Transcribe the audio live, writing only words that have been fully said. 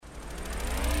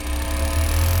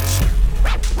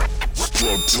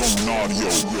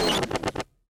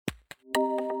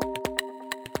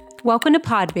Welcome to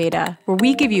PodBeta, where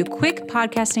we give you quick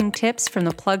podcasting tips from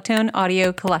the Plugtone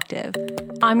Audio Collective.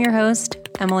 I'm your host,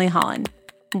 Emily Holland.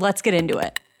 Let's get into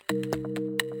it.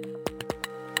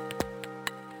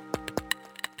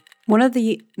 One of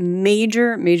the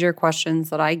major questions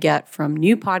that I get from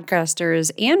new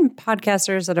podcasters and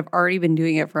podcasters that have already been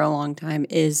doing it for a long time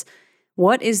is,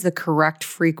 what is the correct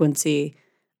frequency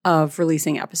of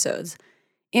releasing episodes?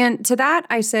 And to that,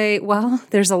 I say, well,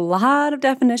 there's a lot of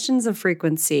definitions of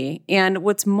frequency. And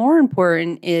what's more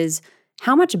important is,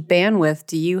 how much bandwidth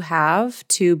do you have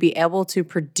to be able to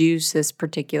produce this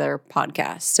particular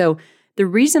podcast? So the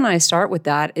reason I start with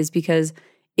that is because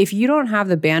if you don't have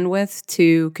the bandwidth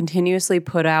to continuously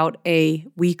put out a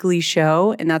weekly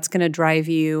show, and that's going to drive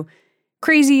you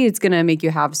crazy, it's going to make you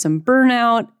have some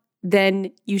burnout,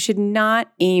 then you should not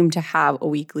aim to have a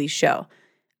weekly show.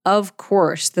 Of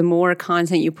course, the more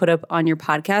content you put up on your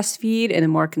podcast feed and the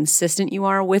more consistent you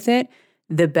are with it,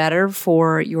 the better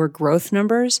for your growth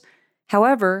numbers.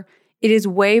 However, it is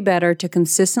way better to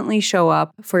consistently show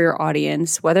up for your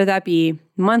audience, whether that be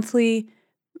monthly,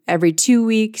 every 2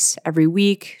 weeks, every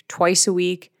week, twice a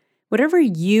week, whatever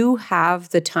you have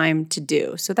the time to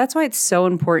do. So that's why it's so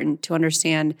important to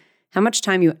understand how much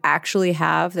time you actually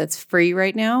have that's free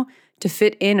right now to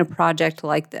fit in a project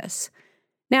like this.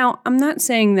 Now, I'm not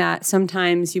saying that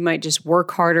sometimes you might just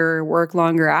work harder, work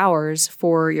longer hours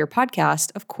for your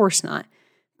podcast. Of course not.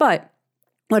 But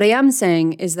what I am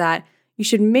saying is that you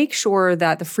should make sure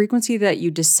that the frequency that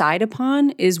you decide upon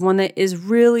is one that is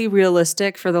really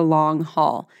realistic for the long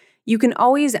haul. You can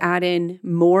always add in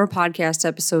more podcast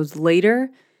episodes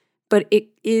later, but it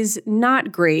is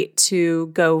not great to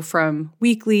go from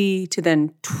weekly to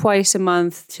then twice a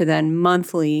month to then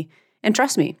monthly. And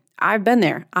trust me, I've been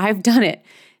there. I've done it.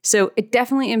 So it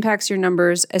definitely impacts your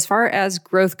numbers as far as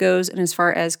growth goes and as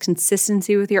far as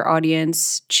consistency with your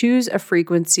audience. Choose a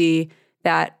frequency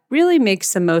that really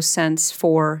makes the most sense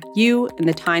for you and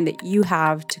the time that you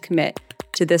have to commit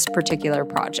to this particular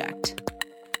project.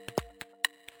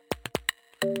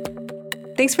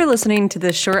 Thanks for listening to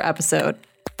this short episode.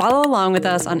 Follow along with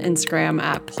us on Instagram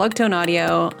at Plugtone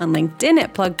Audio, on LinkedIn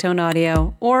at Plugtone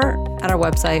Audio, or at our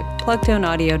website,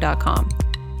 plugtoneaudio.com.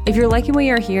 If you're liking what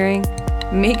you're hearing,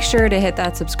 make sure to hit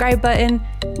that subscribe button,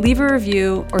 leave a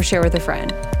review, or share with a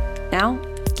friend. Now,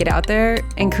 get out there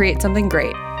and create something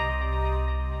great.